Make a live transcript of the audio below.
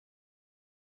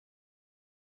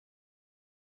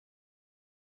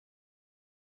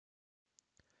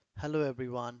Hello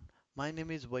everyone, my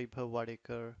name is Vaibhav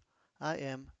Wadekar. I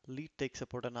am Lead Tech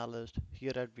Support Analyst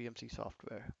here at BMC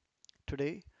Software.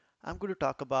 Today, I'm going to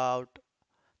talk about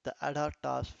the ad hoc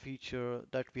task feature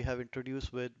that we have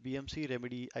introduced with BMC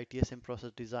Remedy ITSM Process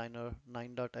Designer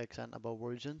 9.x and above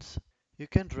versions. You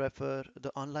can refer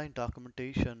the online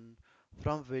documentation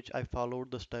from which I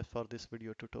followed the steps for this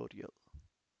video tutorial.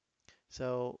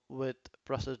 So with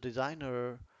Process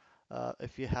Designer,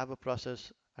 if you have a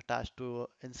process attached to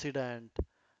incident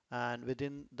and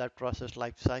within that process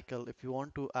lifecycle, if you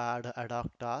want to add ad hoc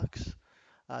tasks,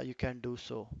 you can do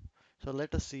so. So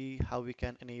let us see how we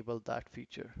can enable that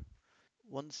feature.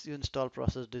 Once you install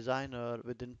Process Designer,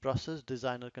 within Process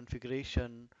Designer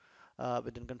configuration,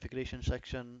 within configuration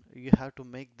section, you have to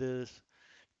make this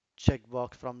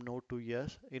checkbox from no to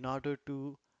yes in order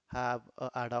to have a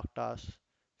ad hoc task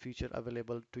feature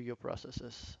available to your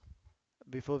processes.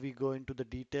 Before we go into the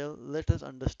detail, let us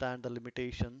understand the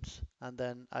limitations and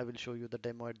then I will show you the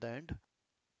demo at the end.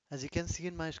 As you can see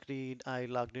in my screen, I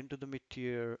logged into the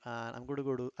mid-tier and I'm going to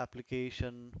go to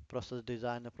application, process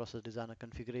designer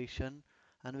configuration,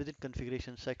 and within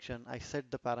configuration section, I set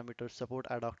the parameter support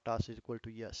ad hoc task is equal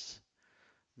to yes.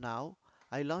 Now,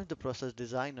 I launch the process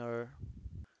designer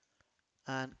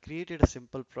and created a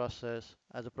simple process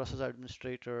as a process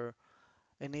administrator,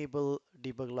 enable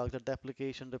debug logs at the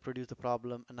application, reproduce the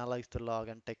problem, analyze the log,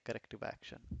 and take corrective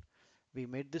action. We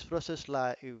made this process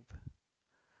live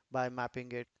by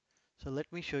mapping it. So let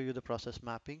me show you the process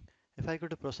mapping. If I go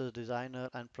to process designer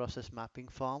and process mapping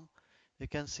form, you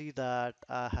can see that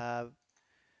I have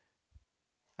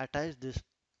attached this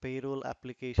payroll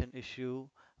application issue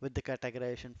with the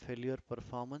categorization failure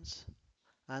performance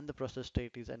and the process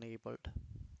state is enabled.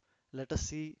 Let us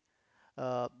see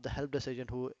the help desk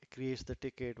agent who creates the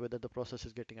ticket whether the process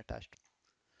is getting attached.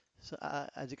 So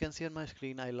as you can see on my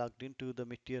screen, I logged into the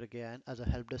mid-tier again as a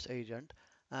help desk agent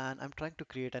and I'm trying to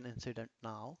create an incident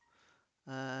now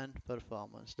and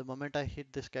performance. The moment I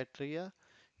hit this criteria,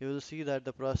 you will see that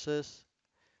the process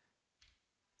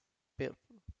pay,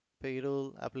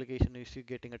 payroll application issue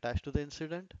getting attached to the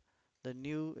incident. The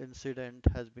new incident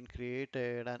has been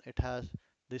created and it has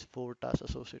these four tasks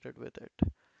associated with it.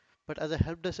 But as a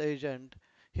help desk agent,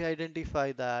 he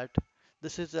identified that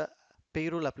this is a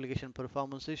payroll application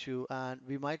performance issue and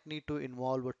we might need to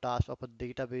involve a task of a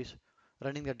database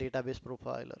running a database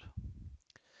profiler.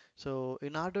 So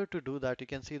in order to do that, you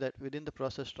can see that within the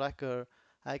process tracker,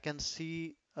 I can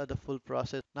see the full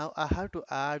process. Now I have to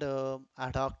add a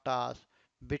ad hoc task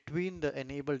between the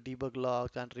enable debug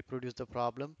logs and reproduce the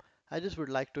problem. I just would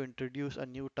like to introduce a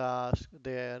new task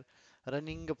there,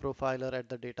 running a profiler at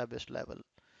the database level.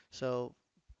 So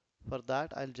for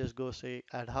that, I'll just go say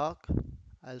ad hoc.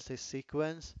 I'll say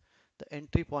sequence. The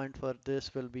entry point for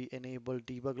this will be enable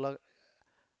debug log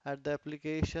at the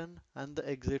application and the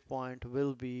exit point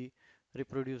will be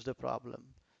reproduce the problem.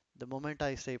 The moment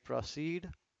I say proceed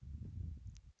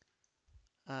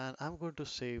and I'm going to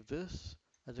save this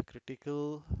as a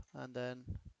critical and then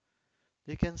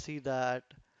you can see that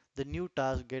the new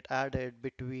task get added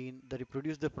between the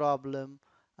reproduce the problem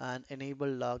and enable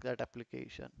log that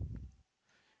application.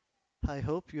 I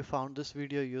hope you found this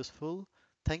video useful.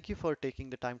 Thank you for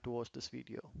taking the time to watch this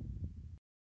video.